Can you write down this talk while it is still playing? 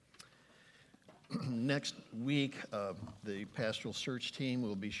Next week, the pastoral search team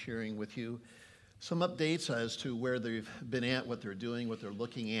will be sharing with you some updates as to where they've been at, what they're doing, what they're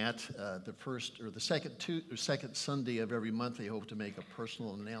looking at. The first or the second Sunday of every month, they hope to make a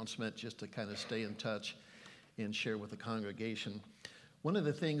personal announcement just to kind of stay in touch and share with the congregation. One of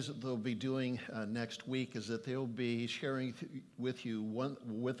the things that they'll be doing next week is that they'll be sharing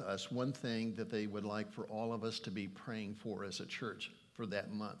with us one thing that they would like for all of us to be praying for as a church for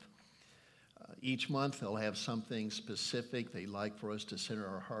that month. Each month they'll have something specific they'd like for us to center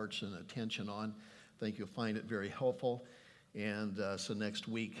our hearts and attention on. I think you'll find it very helpful. And so next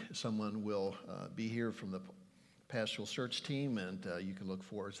week someone will be here from the pastoral search team, and you can look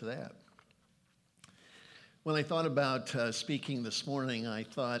forward to that. When I thought about speaking this morning, I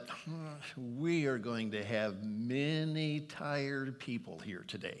thought, we are going to have many tired people here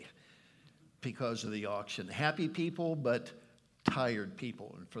today because of the auction. Happy people, but tired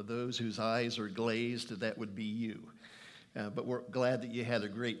people. And for those whose eyes are glazed, that would be you. But we're glad that you had a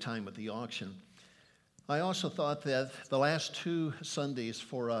great time at the auction. I also thought that the last 2 Sundays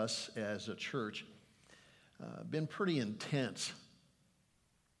for us as a church been pretty intense,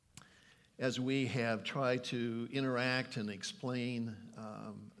 as we have tried to interact and explain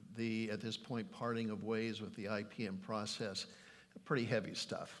at this point, parting of ways with the IPM process. Pretty heavy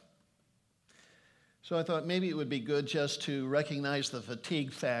stuff. So I thought maybe it would be good just to recognize the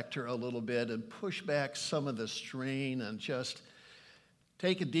fatigue factor a little bit and push back some of the strain and just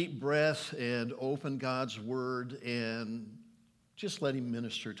take a deep breath and open God's Word and just let Him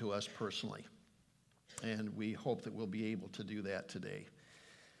minister to us personally. And we hope that we'll be able to do that today.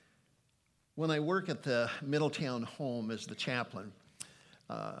 When I work at the Middletown home as the chaplain,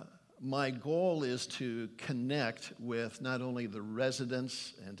 my goal is to connect with not only the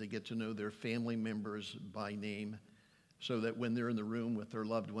residents and to get to know their family members by name so that when they're in the room with their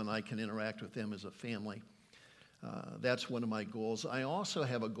loved one, I can interact with them as a family. That's one of my goals. I also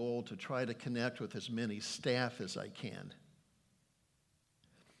have a goal to try to connect with as many staff as I can.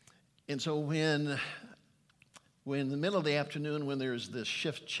 And so when in the middle of the afternoon, when there's this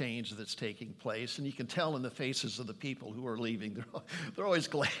shift change that's taking place, and you can tell in the faces of the people who are leaving, they're always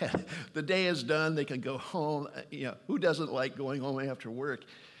glad. The day is done, they can go home. Who doesn't like going home after work?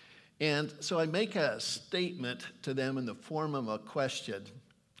 And so I make a statement to them in the form of a question,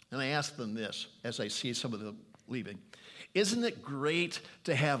 and I ask them this as I see some of them leaving. Isn't it great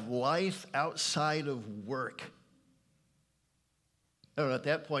to have life outside of work? And at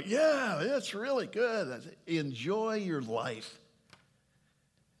that point, yeah, it's really good. I say, enjoy your life.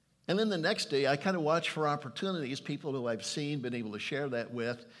 And then the next day, I kind of watch for opportunities, people who I've seen, been able to share that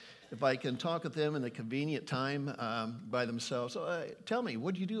with. If I can talk with them in a convenient time by themselves, tell me,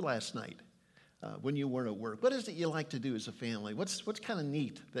 what did you do last night when you weren't at work? What is it you like to do as a family? What's kind of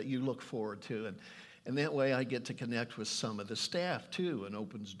neat that you look forward to? And that way I get to connect with some of the staff, too, and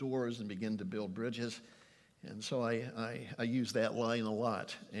opens doors and begin to build bridges. And so I use that line a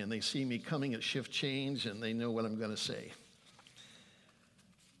lot, and they see me coming at shift change, and they know what I'm going to say.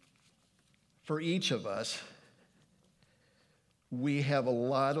 For each of us, we have a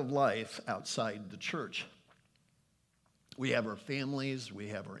lot of life outside the church. We have our families, we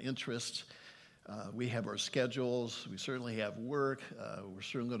have our interests, we have our schedules, we certainly have work. We're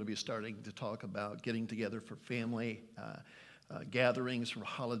soon going to be starting to talk about getting together for family gatherings for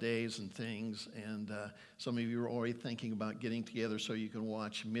holidays and things, and some of you are already thinking about getting together so you can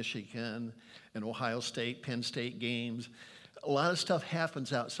watch Michigan and Ohio State, Penn State games. A lot of stuff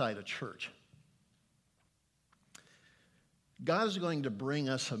happens outside of church. God is going to bring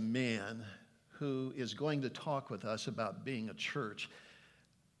us a man who is going to talk with us about being a church.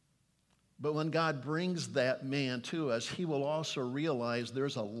 But when God brings that man to us, he will also realize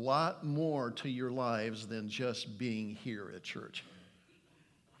there's a lot more to your lives than just being here at church.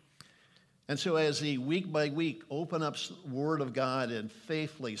 And so as he week by week opens up the Word of God and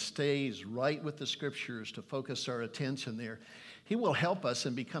faithfully stays right with the Scriptures to focus our attention there, he will help us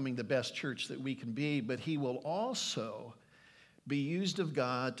in becoming the best church that we can be, but he will also be used of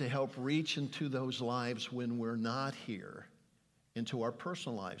God to help reach into those lives when we're not here, into our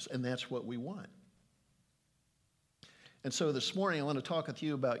personal lives, and that's what we want. And so this morning I want to talk with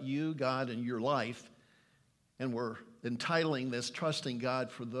you about you, God, and your life, and we're entitling this Trusting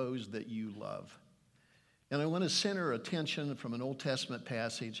God for Those That You Love. And I want to center attention from an Old Testament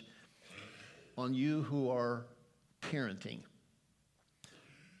passage on you who are parenting.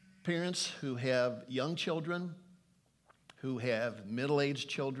 Parents who have young children, who have middle-aged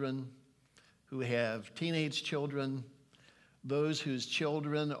children, who have teenage children, those whose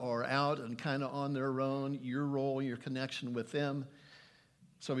children are out and kind of on their own, your role, your connection with them.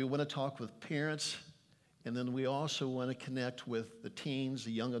 So we want to talk with parents, and then we also want to connect with the teens,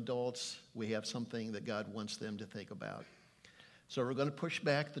 the young adults. We have something that God wants them to think about. So we're going to push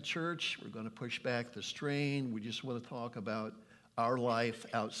back the church. We're going to push back the strain. We just want to talk about our life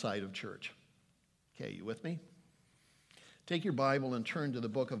outside of church. Okay, you with me? Take your Bible and turn to the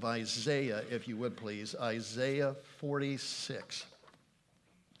book of Isaiah, if you would please. Isaiah 46.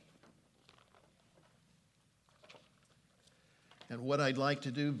 And what I'd like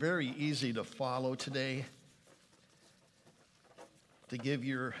to do, very easy to follow today, to give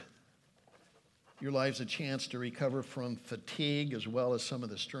your lives a chance to recover from fatigue as well as some of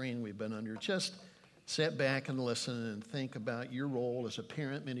the strain we've been under. Just sit back and listen and think about your role as a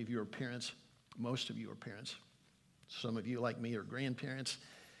parent. Many of you are parents. Most of you are parents. Some of you, like me, are grandparents.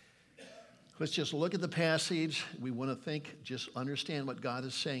 Let's just look at the passage. We want to think, just understand what God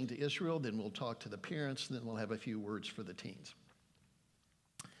is saying to Israel. Then we'll talk to the parents, and then we'll have a few words for the teens.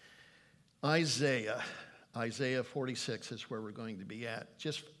 Isaiah 46 is where we're going to be at.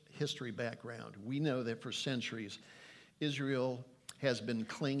 Just history background. We know that for centuries, Israel has been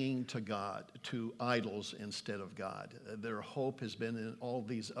clinging to God, to idols instead of God. Their hope has been in all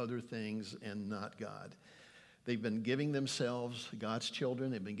these other things and not God. They've been giving themselves, God's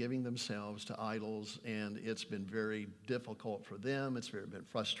children have been giving themselves to idols, and it's been very difficult for them. It's been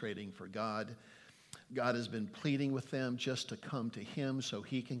frustrating for God. God has been pleading with them just to come to him so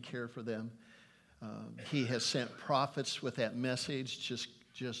he can care for them. He has sent prophets with that message,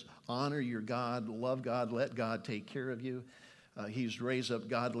 just honor your God, love God, let God take care of you. He's raised up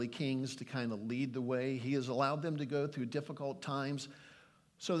godly kings to kind of lead the way. He has allowed them to go through difficult times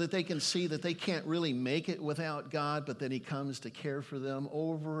so that they can see that they can't really make it without God, but then he comes to care for them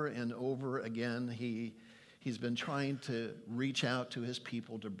over and over again. He's been trying to reach out to his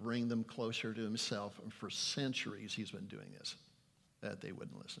people to bring them closer to himself. And for centuries, he's been doing this, that they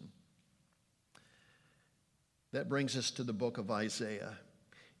wouldn't listen. That brings us to the book of Isaiah.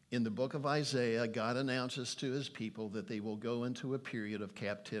 In the book of Isaiah, God announces to his people that they will go into a period of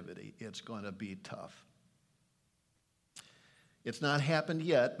captivity. It's going to be tough. It's not happened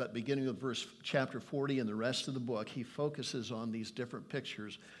yet, but beginning with chapter 40 and the rest of the book, he focuses on these different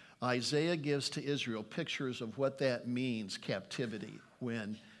pictures. Isaiah gives to Israel pictures of what that means, captivity,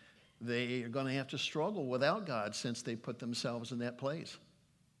 when they are going to have to struggle without God since they put themselves in that place.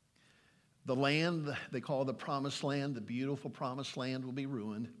 The land they call the promised land, the beautiful promised land, will be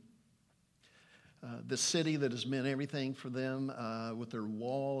ruined. The city that has meant everything for them, with their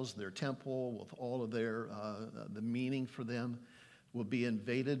walls, their temple, with all of their the meaning for them, will be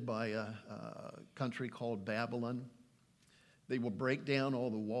invaded by a country called Babylon. They will break down all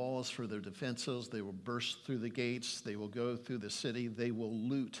the walls for their defenses. They will burst through the gates. They will go through the city. They will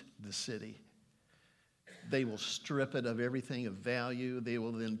loot the city. They will strip it of everything of value. They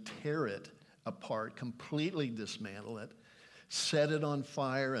will then tear it apart, completely dismantle it, set it on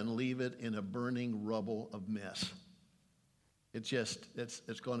fire, and leave it in a burning rubble of mess. It's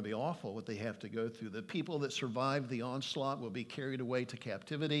going to be awful what they have to go through. The people that survive the onslaught will be carried away to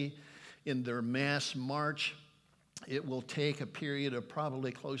captivity. In their mass march, it will take a period of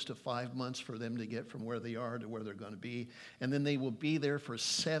probably close to 5 months for them to get from where they are to where they're going to be. And then they will be there for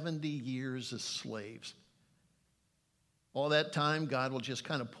 70 years as slaves. All that time, God will just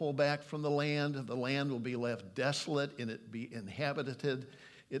kind of pull back from the land. The land will be left desolate and it be inhabited.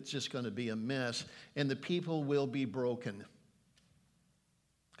 It's just going to be a mess. And the people will be broken,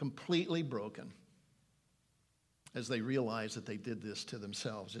 completely broken, as they realize that they did this to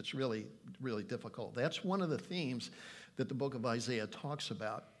themselves. It's really, really difficult. That's one of the themes that the book of Isaiah talks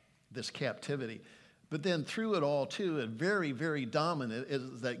about, this captivity. But then through it all, too, and very, very dominant,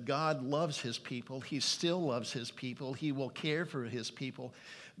 is that God loves his people. He still loves his people. He will care for his people.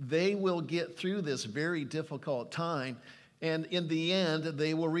 They will get through this very difficult time. And in the end,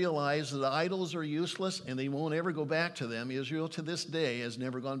 they will realize that the idols are useless and they won't ever go back to them. Israel to this day has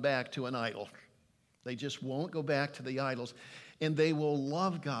never gone back to an idol. They just won't go back to the idols. And they will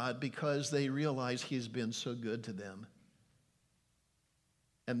love God because they realize he's been so good to them.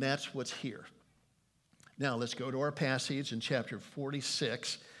 And that's what's here. Now let's go to our passage in chapter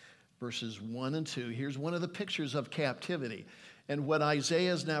 46, verses 1 and 2. Here's one of the pictures of captivity. And what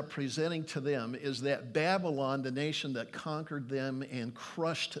Isaiah is now presenting to them is that Babylon, the nation that conquered them and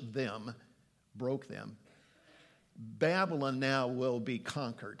crushed them, broke them. Babylon now will be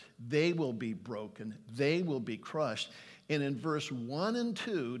conquered. They will be broken. They will be crushed. And in verse 1 and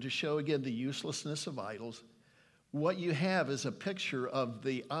 2, to show again the uselessness of idols, what you have is a picture of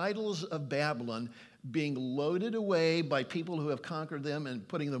the idols of Babylon being loaded away by people who have conquered them and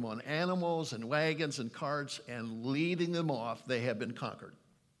putting them on animals and wagons and carts and leading them off. They have been conquered.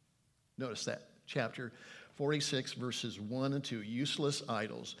 Notice that. Chapter 46, verses 1 and 2. Useless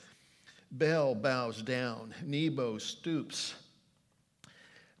idols. Baal bows down. Nebo stoops.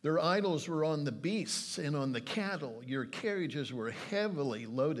 Their idols were on the beasts and on the cattle. Your carriages were heavily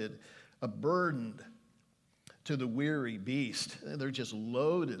loaded, a burden to the weary beast. They're just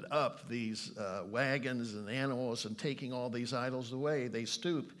loaded up, these wagons and animals, and taking all these idols away. They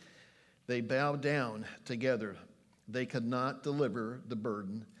stoop. They bow down together. They could not deliver the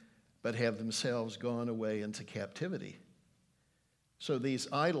burden, but have themselves gone away into captivity. So these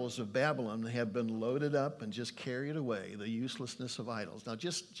idols of Babylon have been loaded up and just carried away, the uselessness of idols. Now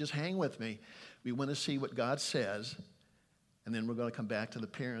just hang with me. We want to see what God says, and then we're going to come back to the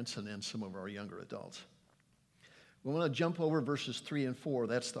parents and then some of our younger adults. We want to jump over verses 3 and 4.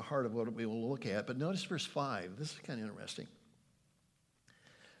 That's the heart of what we will look at. But notice verse 5. This is kind of interesting.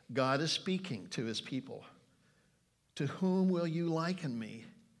 God is speaking to his people. To whom will you liken me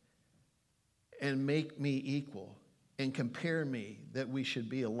and make me equal and compare me that we should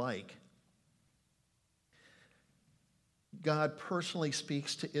be alike? God personally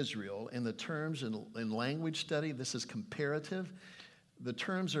speaks to Israel in the terms in language study. This is comparative. The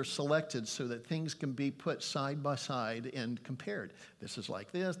terms are selected so that things can be put side by side and compared. This is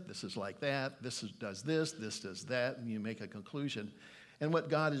like this is like that, this does that, and you make a conclusion. And what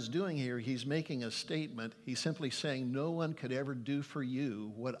God is doing here, he's making a statement. He's simply saying, no one could ever do for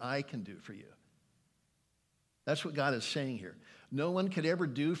you what I can do for you. That's what God is saying here. No one could ever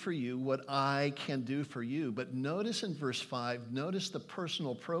do for you what I can do for you. But notice in verse 5, notice the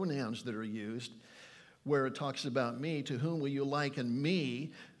personal pronouns that are used, where it talks about me. To whom will you liken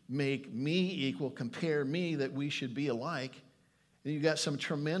me, make me equal, compare me that we should be alike? And you've got some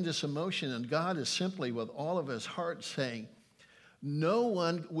tremendous emotion, and God is simply with all of his heart saying, no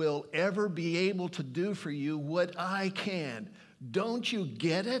one will ever be able to do for you what I can. Don't you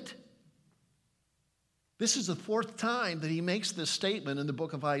get it? This is the fourth time that he makes this statement in the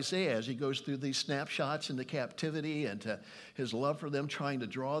book of Isaiah as he goes through these snapshots into captivity and to his love for them, trying to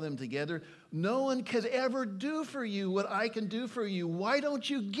draw them together. No one could ever do for you what I can do for you. Why don't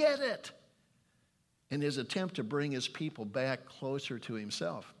you get it? In his attempt to bring his people back closer to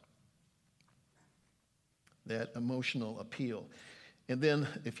himself. That emotional appeal. And then,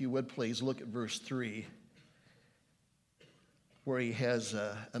 if you would please, look at verse 3, where he has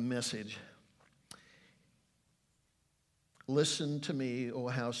a message. Listen to me, O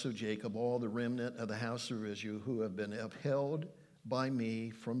house of Jacob, all the remnant of the house of Israel, who have been upheld by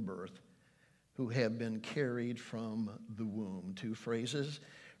me from birth, who have been carried from the womb. Two phrases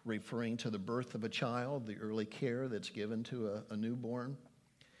referring to the birth of a child, the early care that's given to a newborn.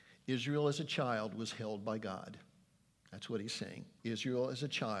 Israel as a child was held by God. That's what he's saying. Israel as a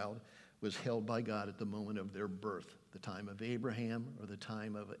child was held by God at the moment of their birth, the time of Abraham or the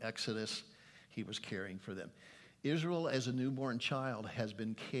time of Exodus. He was caring for them. Israel as a newborn child has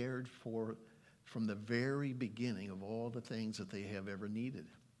been cared for from the very beginning of all the things that they have ever needed.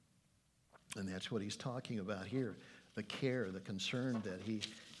 And that's what he's talking about here, the care, the concern that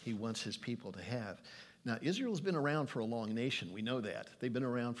he wants his people to have. Now, Israel's been around for a long nation. We know that. They've been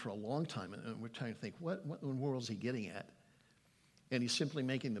around for a long time, and we're trying to think, what in the world is he getting at? And he's simply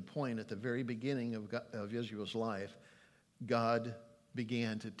making the point at the very beginning of Israel's life, God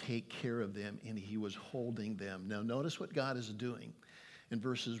began to take care of them, and he was holding them. Now, notice what God is doing. In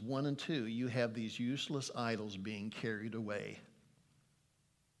verses 1 and 2, you have these useless idols being carried away.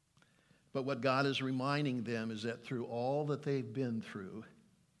 But what God is reminding them is that through all that they've been through,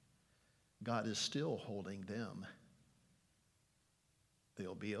 God is still holding them.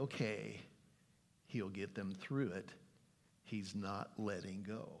 They'll be okay. He'll get them through it. He's not letting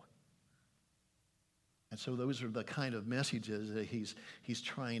go. And so those are the kind of messages that he's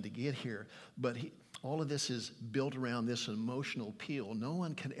trying to get here. But all of this is built around this emotional appeal. No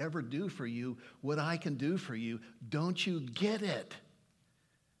one can ever do for you what I can do for you. Don't you get it?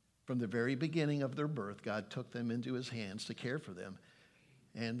 From the very beginning of their birth, God took them into his hands to care for them.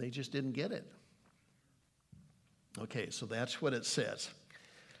 And they just didn't get it. Okay, so that's what it says.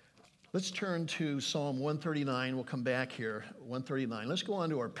 Let's turn to Psalm 139. We'll come back here. 139. Let's go on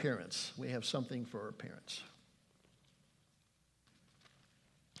to our parents. We have something for our parents.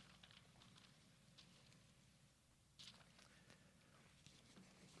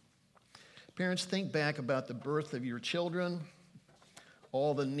 Parents, think back about the birth of your children,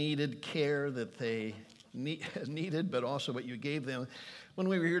 all the needed care that they needed, but also what you gave them. When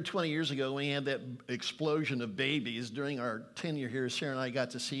we were here 20 years ago, we had that explosion of babies. During our tenure here, Sarah and I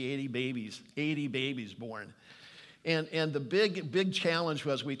got to see 80 babies born. And the big challenge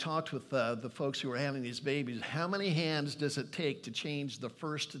was we talked with the folks who were having these babies. How many hands does it take to change the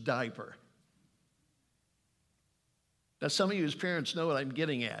first diaper? Now, some of you as parents know what I'm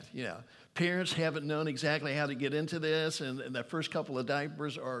getting at. Parents haven't known exactly how to get into this, and the first couple of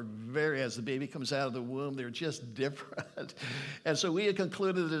diapers are as the baby comes out of the womb, they're just different. And so we had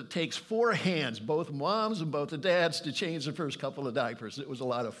concluded that it takes 4 hands, both moms and both the dads, to change the first couple of diapers. It was a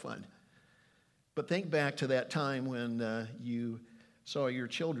lot of fun. But think back to that time when you saw your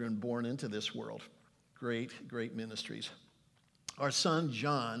children born into this world. Great ministries. Our son,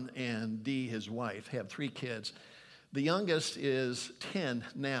 John, and Dee, his wife, have 3 kids. The youngest is 10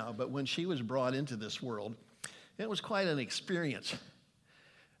 now, but when she was brought into this world, it was quite an experience.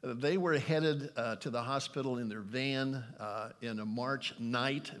 They were headed to the hospital in their van in a March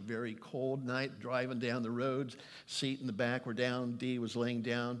night, a very cold night, driving down the road. Seat in the back were down. Dee was laying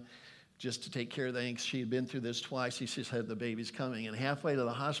down just to take care of things. She had been through this twice. She just had the baby's coming. And halfway to the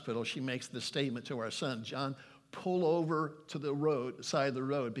hospital, she makes the statement to our son, John, pull over to the side of the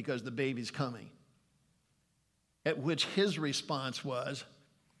road because the baby's coming. At which his response was,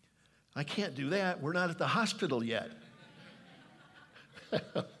 I can't do that. We're not at the hospital yet.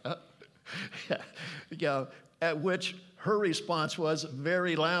 At which her response was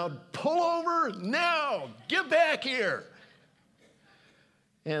very loud, pull over now, get back here.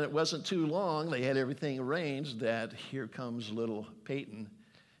 And it wasn't too long, they had everything arranged that here comes little Peyton.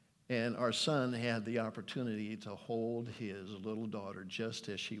 And our son had the opportunity to hold his little daughter just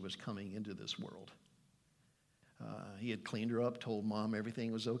as she was coming into this world. He had cleaned her up, told mom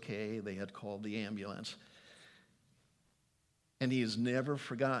everything was okay. They had called the ambulance. And he has never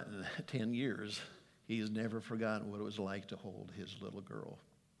forgotten, 10 years, he has never forgotten what it was like to hold his little girl.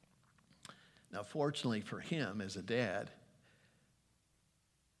 Now, fortunately for him as a dad,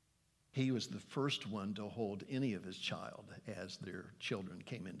 he was the first one to hold any of his child as their children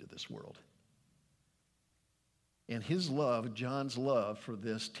came into this world. And his love, John's love for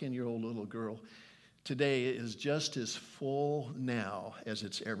this 10-year-old little girl, today is just as full now as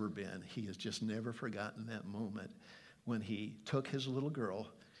it's ever been. He has just never forgotten that moment when he took his little girl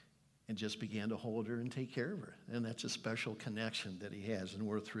and just began to hold her and take care of her. And that's a special connection that he has, and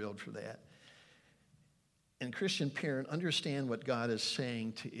we're thrilled for that. And Christian parent, understand what God is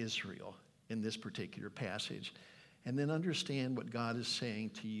saying to Israel in this particular passage, and then understand what God is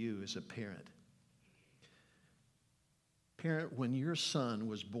saying to you as a parent. Parent, when your son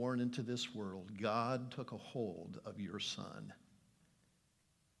was born into this world, God took a hold of your son,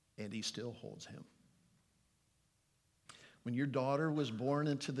 and he still holds him. When your daughter was born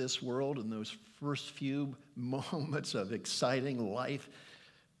into this world, in those first few moments of exciting life,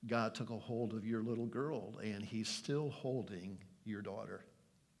 God took a hold of your little girl, and he's still holding your daughter.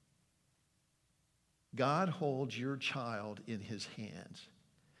 God holds your child in his hands,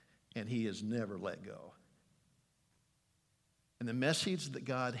 and he has never let go. And the message that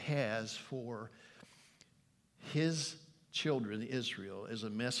God has for his children, Israel, is a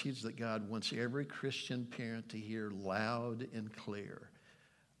message that God wants every Christian parent to hear loud and clear.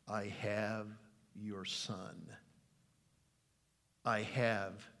 I have your son. I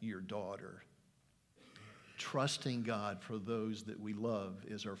have your daughter. Trusting God for those that we love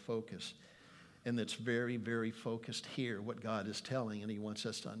is our focus. And that's very, very focused here, what God is telling, and he wants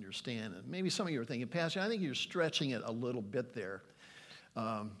us to understand. And maybe some of you are thinking, Pastor, I think you're stretching it a little bit there.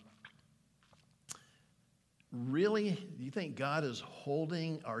 Really? Do you think God is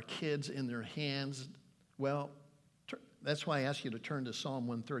holding our kids in their hands? Well, that's why I asked you to turn to Psalm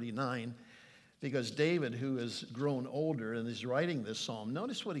 139, because David, who has grown older and is writing this psalm,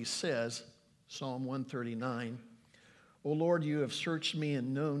 notice what he says, Psalm 139. O Lord, you have searched me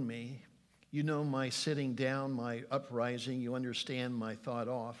and known me. You know my sitting down, my uprising. You understand my thought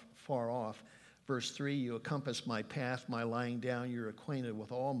far off. Verse 3, you encompass my path, my lying down. You're acquainted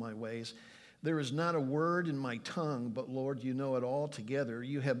with all my ways. There is not a word in my tongue, but Lord, you know it all together.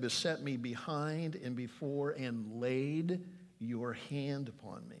 You have beset me behind and before and laid your hand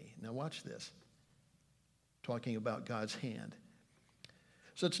upon me. Now watch this. Talking about God's hand.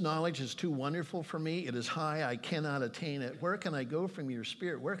 Such knowledge is too wonderful for me. It is high. I cannot attain it. Where can I go from your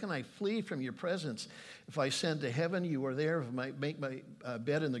spirit? Where can I flee from your presence? If I ascend to heaven, you are there. If I make my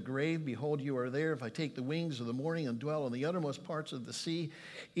bed in the grave, behold, you are there. If I take the wings of the morning and dwell in the uttermost parts of the sea,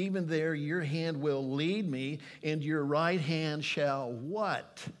 even there your hand will lead me, and your right hand shall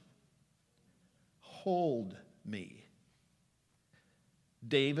what? Hold me.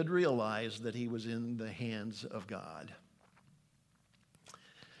 David realized that he was in the hands of God.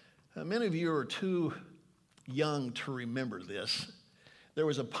 Many of you are too young to remember this. There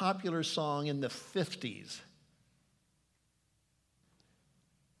was a popular song in the 50s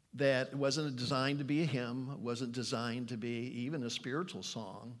that wasn't designed to be a hymn, wasn't designed to be even a spiritual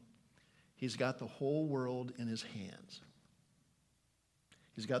song. He's got the whole world in his hands.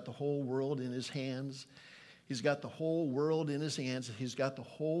 He's got the whole world in his hands. He's got the whole world in his hands. He's got the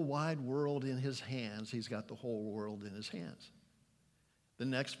whole wide world in his hands. He's got the whole world in his hands. The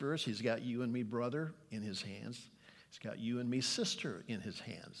next verse, he's got you and me, brother, in his hands. He's got you and me, sister, in his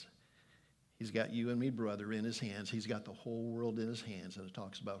hands. He's got you and me, brother, in his hands. He's got the whole world in his hands. And it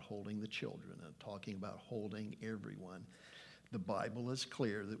talks about holding the children and talking about holding everyone. The Bible is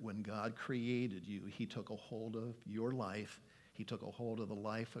clear that when God created you, he took a hold of your life. He took a hold of the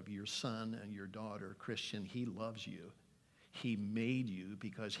life of your son and your daughter. Christian, he loves you. He made you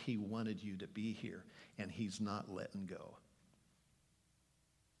because he wanted you to be here, and he's not letting go.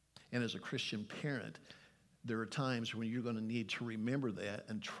 And as a Christian parent, there are times when you're going to need to remember that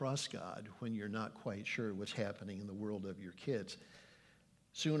and trust God when you're not quite sure what's happening in the world of your kids.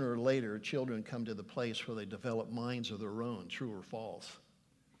 Sooner or later, children come to the place where they develop minds of their own, true or false.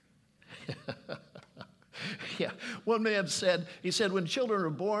 Yeah, one man said, when children are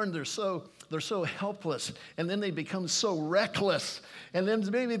born, they're so helpless, and then they become so reckless, and then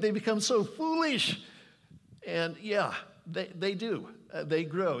maybe they become so foolish. And yeah, they do. They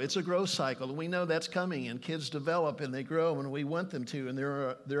grow. It's a growth cycle, and we know that's coming, and kids develop, and they grow, and we want them to, and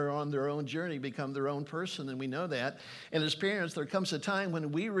they're on their own journey, become their own person, and we know that. And as parents, there comes a time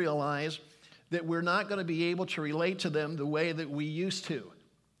when we realize that we're not going to be able to relate to them the way that we used to.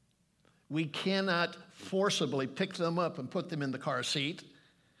 We cannot forcibly pick them up and put them in the car seat.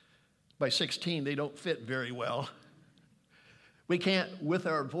 By 16, they don't fit very well. We can't, with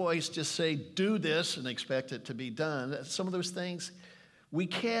our voice, just say, do this, and expect it to be done. Some of those things, we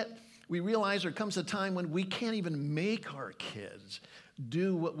realize there comes a time when we can't even make our kids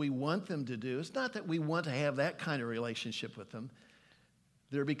do what we want them to do. It's not that we want to have that kind of relationship with them.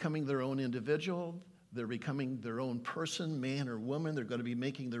 They're becoming their own individual. They're becoming their own person, man or woman. They're going to be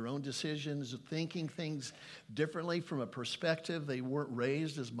making their own decisions, thinking things differently from a perspective. They weren't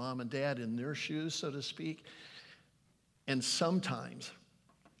raised as mom and dad in their shoes, so to speak. And sometimes,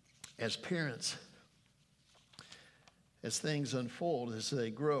 as parents, as things unfold, as they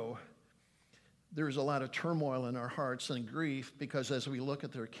grow, there's a lot of turmoil in our hearts and grief because as we look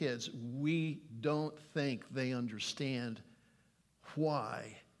at their kids, we don't think they understand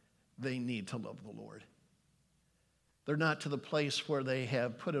why they need to love the Lord. They're not to the place where they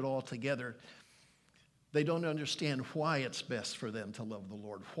have put it all together. They don't understand why it's best for them to love the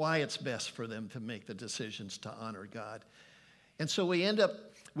Lord, why it's best for them to make the decisions to honor God. And so we end up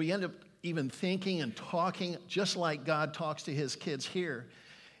even thinking and talking just like God talks to his kids here.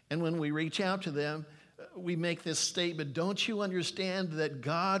 And when we reach out to them, we make this statement, don't you understand that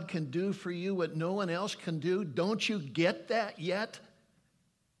God can do for you what no one else can do? Don't you get that yet?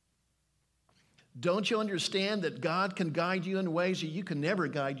 Don't you understand that God can guide you in ways that you can never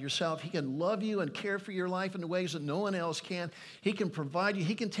guide yourself? He can love you and care for your life in ways that no one else can. He can provide you.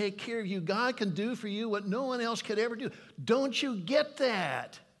 He can take care of you. God can do for you what no one else could ever do. Don't you get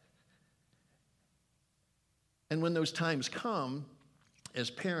that? And when those times come, as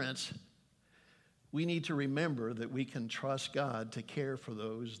parents, we need to remember that we can trust God to care for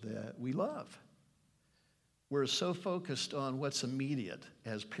those that we love. We're so focused on what's immediate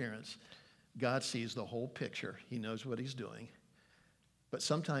as parents. God sees the whole picture. He knows what he's doing. But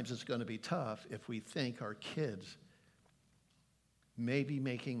sometimes it's going to be tough if we think our kids may be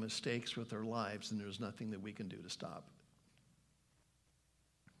making mistakes with their lives and there's nothing that we can do to stop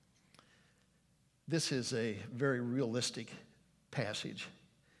it. This is a very realistic passage.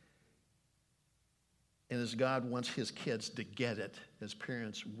 And as God wants his kids to get it, as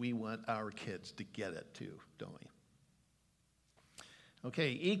parents, we want our kids to get it too, don't we?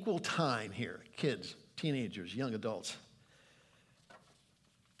 Okay, equal time here. Kids, teenagers, young adults.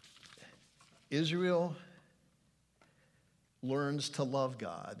 Israel learns to love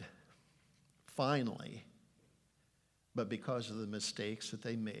God, finally, but because of the mistakes that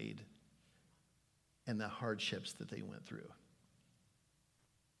they made and the hardships that they went through.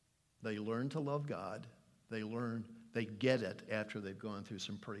 They learn to love God. They get it after they've gone through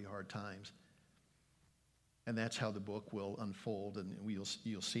some pretty hard times. And that's how the book will unfold, and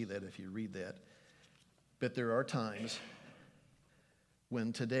you'll see that if you read that. But there are times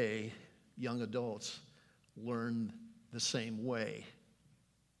when today young adults learn the same way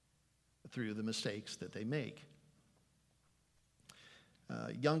through the mistakes that they make.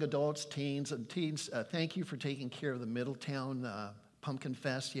 Young adults, teens, thank you for taking care of the Middletown Pumpkin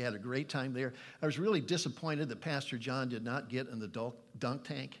Fest. You had a great time there. I was really disappointed that Pastor John did not get in the dunk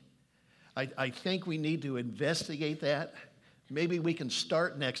tank. I think we need to investigate that. Maybe we can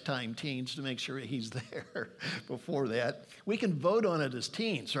start next time, teens, to make sure he's there before that. We can vote on it as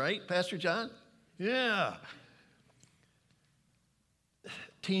teens, right, Pastor John? Yeah.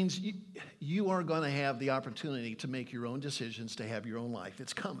 Teens, you are going to have the opportunity to make your own decisions, to have your own life.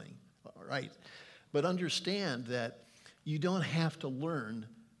 It's coming, all right? But understand that you don't have to learn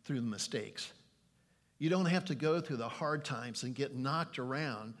through the mistakes. You don't have to go through the hard times and get knocked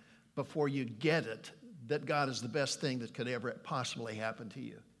around before you get it, that God is the best thing that could ever possibly happen to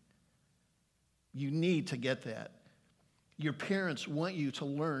you. You need to get that. Your parents want you to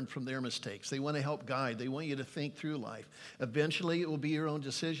learn from their mistakes. They want to help guide. They want you to think through life. Eventually, it will be your own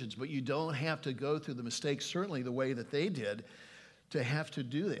decisions, but you don't have to go through the mistakes, certainly the way that they did, to have to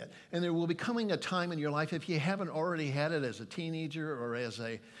do that. And there will be coming a time in your life, if you haven't already had it as a teenager or as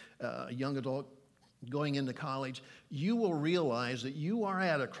a young adult going into college, you will realize that you are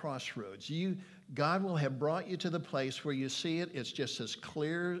at a crossroads. God will have brought you to the place where you see it. It's just as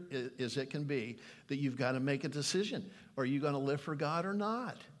clear as it can be that you've got to make a decision. Are you going to live for God or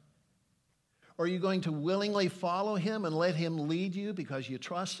not? Are you going to willingly follow him and let him lead you because you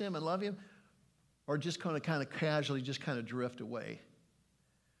trust him and love him? Or just going to kind of casually just kind of drift away?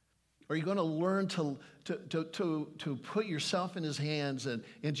 Are you going to learn to put yourself in his hands and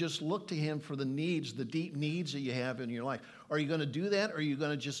just look to him for the needs, the deep needs that you have in your life? Are you going to do that, or are you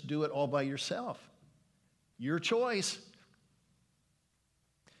going to just do it all by yourself? Your choice.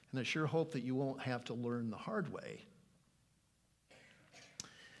 And I sure hope that you won't have to learn the hard way.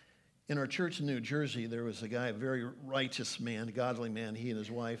 In our church in New Jersey, there was a guy, a very righteous man, a godly man. He and his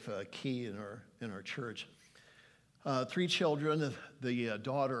wife, Key, in our church. 3 children. The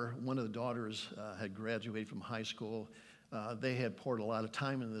daughter, one of the daughters, had graduated from high school. They had poured a lot of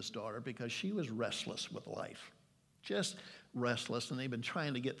time into this daughter because she was restless with life, just restless, and they've been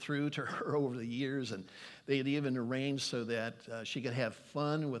trying to get through to her over the years, and they had even arranged so that she could have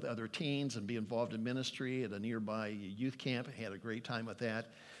fun with other teens and be involved in ministry at a nearby youth camp. Had a great time with that.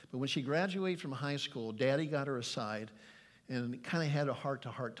 But when she graduated from high school, Daddy got her aside and kind of had a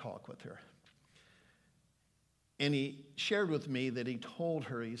heart-to-heart talk with her. And he shared with me that he told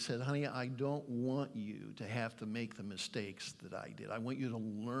her, he said, honey, I don't want you to have to make the mistakes that I did. I want you to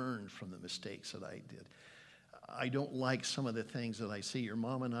learn from the mistakes that I did. I don't like some of the things that I see. Your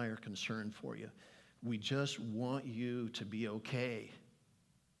mom and I are concerned for you. We just want you to be okay.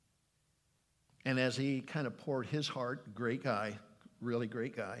 And as he kind of poured his heart, great guy, really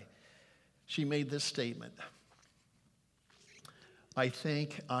great guy, she made this statement. I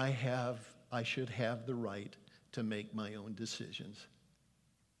think I should have the right to make my own decisions.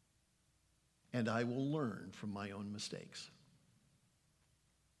 And I will learn from my own mistakes.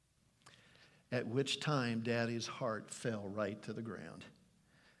 At which time, Daddy's heart fell right to the ground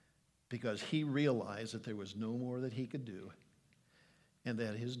because he realized that there was no more that he could do and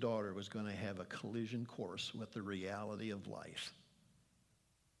that his daughter was going to have a collision course with the reality of life.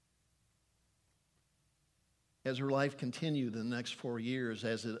 As her life continued the next 4 years,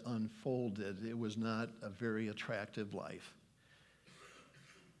 as it unfolded, it was not a very attractive life.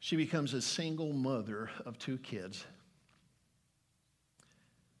 She becomes a single mother of 2 kids.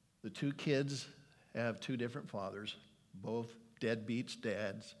 The 2 kids have 2 different fathers, both deadbeats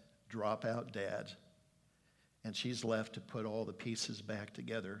dads, dropout dads, and she's left to put all the pieces back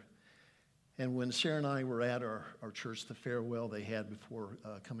together. And when Sarah and I were at our church, the farewell they had before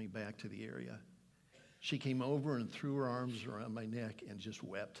coming back to the area, she came over and threw her arms around my neck and just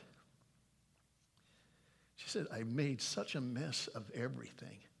wept. She said, I made such a mess of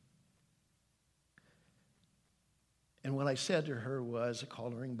everything. And what I said to her was, I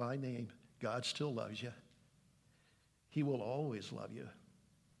called her by name, God still loves you. He will always love you.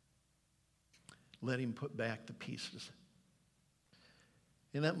 Let him put back the pieces.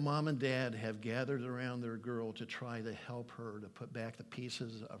 And that mom and dad have gathered around their girl to try to help her to put back the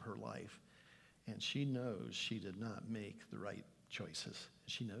pieces of her life. And she knows she did not make the right choices.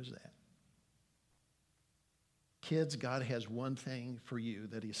 She knows that. Kids, God has one thing for you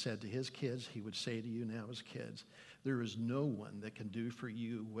that he said to his kids, he would say to you now as kids. There is no one that can do for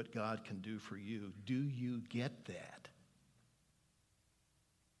you what God can do for you. Do you get that?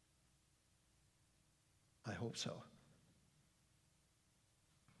 I hope so.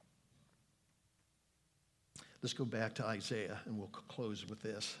 Let's go back to Isaiah, and we'll close with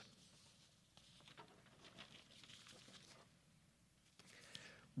this.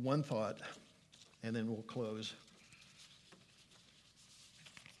 One thought, and then we'll close.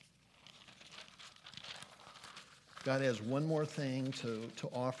 God has one more thing to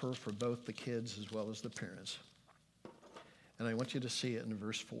offer for both the kids as well as the parents. And I want you to see it in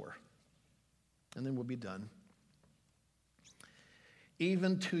verse 4. And then we'll be done.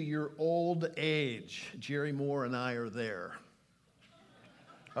 even to your old age. Jerry Moore and I are there.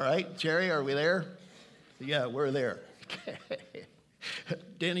 All right, Jerry, are we there? Yeah, we're there. Okay.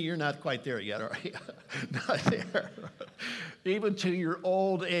 Danny, you're not quite there yet, are you? Not there. Even to your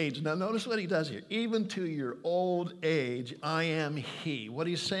old age. Now, notice what he does here. Even to your old age, I am he. What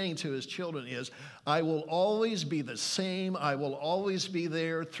he's saying to his children is, I will always be the same. I will always be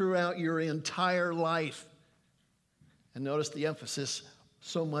there throughout your entire life. And notice the emphasis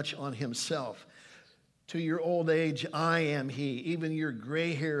so much on himself. To your old age, I am he. Even your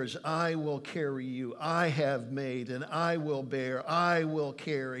gray hairs, I will carry you. I have made and I will bear. I will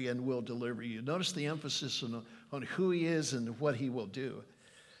carry and will deliver you. Notice the emphasis on who he is and what he will do.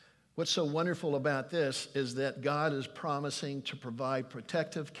 What's so wonderful about this is that God is promising to provide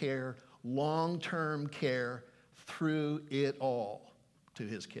protective care, long-term care through it all to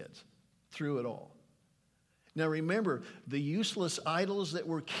his kids, through it all. Now remember, the useless idols that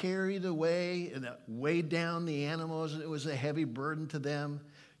were carried away and that weighed down the animals, and it was a heavy burden to them,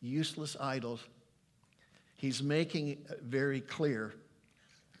 useless idols. He's making it very clear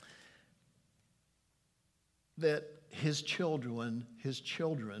that his children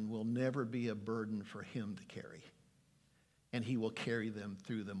will never be a burden for him to carry. And he will carry them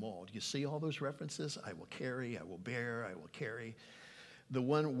through them all. Do you see all those references? I will carry, I will bear, I will carry. The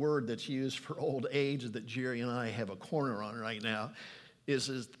one word that's used for old age that Jerry and I have a corner on right now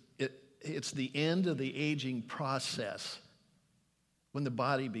is it's the end of the aging process when the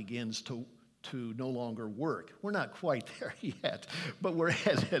body begins to no longer work. We're not quite there yet, but we're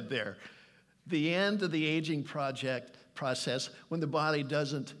headed there. The end of the aging process when the body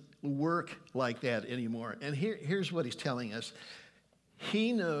doesn't work like that anymore. And here's what he's telling us.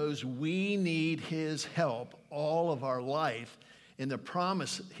 He knows we need his help all of our life. And the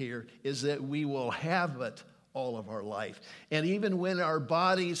promise here is that we will have it all of our life. And even when our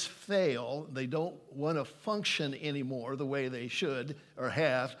bodies fail, they don't want to function anymore the way they should or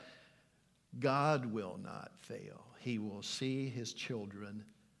have, God will not fail. He will see his children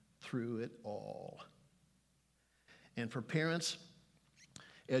through it all. And for parents,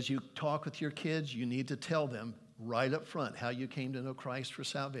 as you talk with your kids, you need to tell them right up front how you came to know Christ for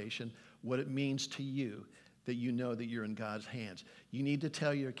salvation, what it means to you, that you know that you're in God's hands. You need to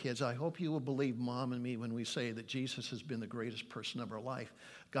tell your kids, I hope you will believe Mom and me when we say that Jesus has been the greatest person of our life.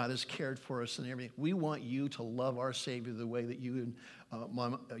 God has cared for us and everything. We want you to love our Savior the way that you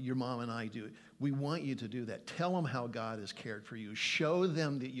and your mom and I do. We want you to do that. Tell them how God has cared for you. Show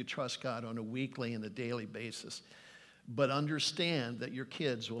them that you trust God on a weekly and a daily basis. But understand that your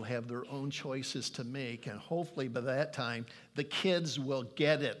kids will have their own choices to make, and hopefully by that time, the kids will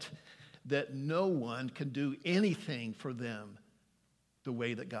get it, that no one can do anything for them the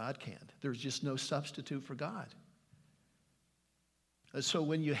way that God can. There's just no substitute for God. And so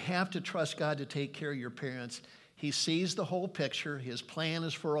when you have to trust God to take care of your parents, he sees the whole picture. His plan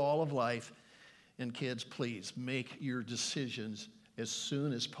is for all of life. And kids, please make your decisions as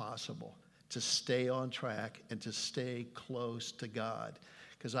soon as possible to stay on track and to stay close to God.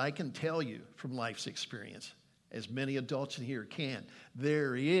 Because I can tell you from life's experience, as many adults in here can,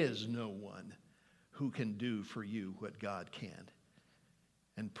 there is no one who can do for you what God can.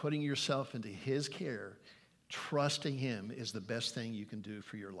 And putting yourself into his care, trusting him, is the best thing you can do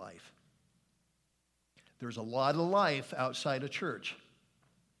for your life. There's a lot of life outside of church.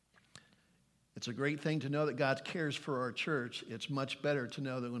 It's a great thing to know that God cares for our church. It's much better to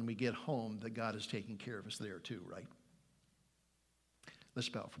know that when we get home that God is taking care of us there too, right? Let's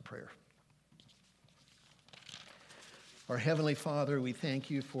bow for prayer. Our Heavenly Father, we thank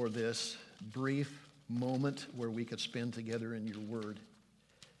you for this brief moment where we could spend together in your word.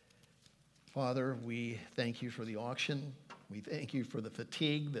 Father, we thank you for the auction. We thank you for the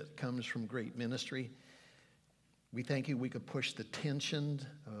fatigue that comes from great ministry. We thank you we could push the tension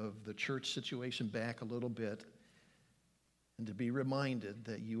of the church situation back a little bit and to be reminded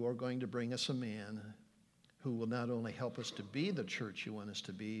that you are going to bring us a man who will not only help us to be the church you want us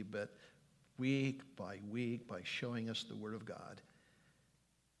to be, but week, by showing us the Word of God,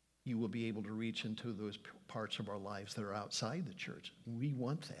 you will be able to reach into those parts of our lives that are outside the church. We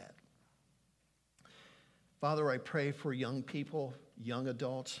want that. Father, I pray for young people, young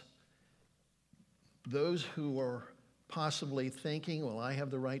adults, those who are possibly thinking, well, I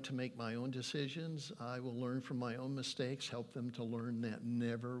have the right to make my own decisions. I will learn from my own mistakes. Help them to learn that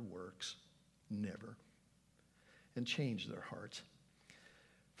never works, never, and change their hearts.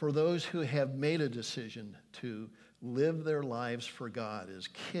 For those who have made a decision to live their lives for God as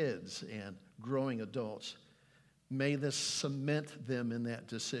kids and growing adults, May this cement them in that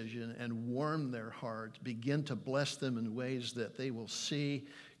decision and warm their hearts, begin to bless them in ways that they will see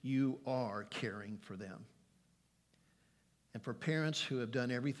you are caring for them. And for parents who have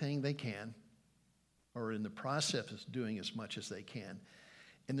done everything they can, or in the process of doing as much as they can,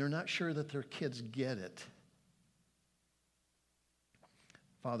 and they're not sure that their kids get it,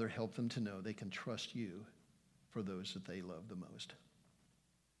 Father, help them to know they can trust you for those that they love the most.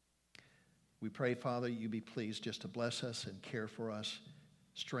 We pray, Father, you be pleased just to bless us and care for us,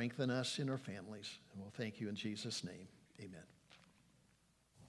 strengthen us in our families, and we'll thank you in Jesus' name. Amen.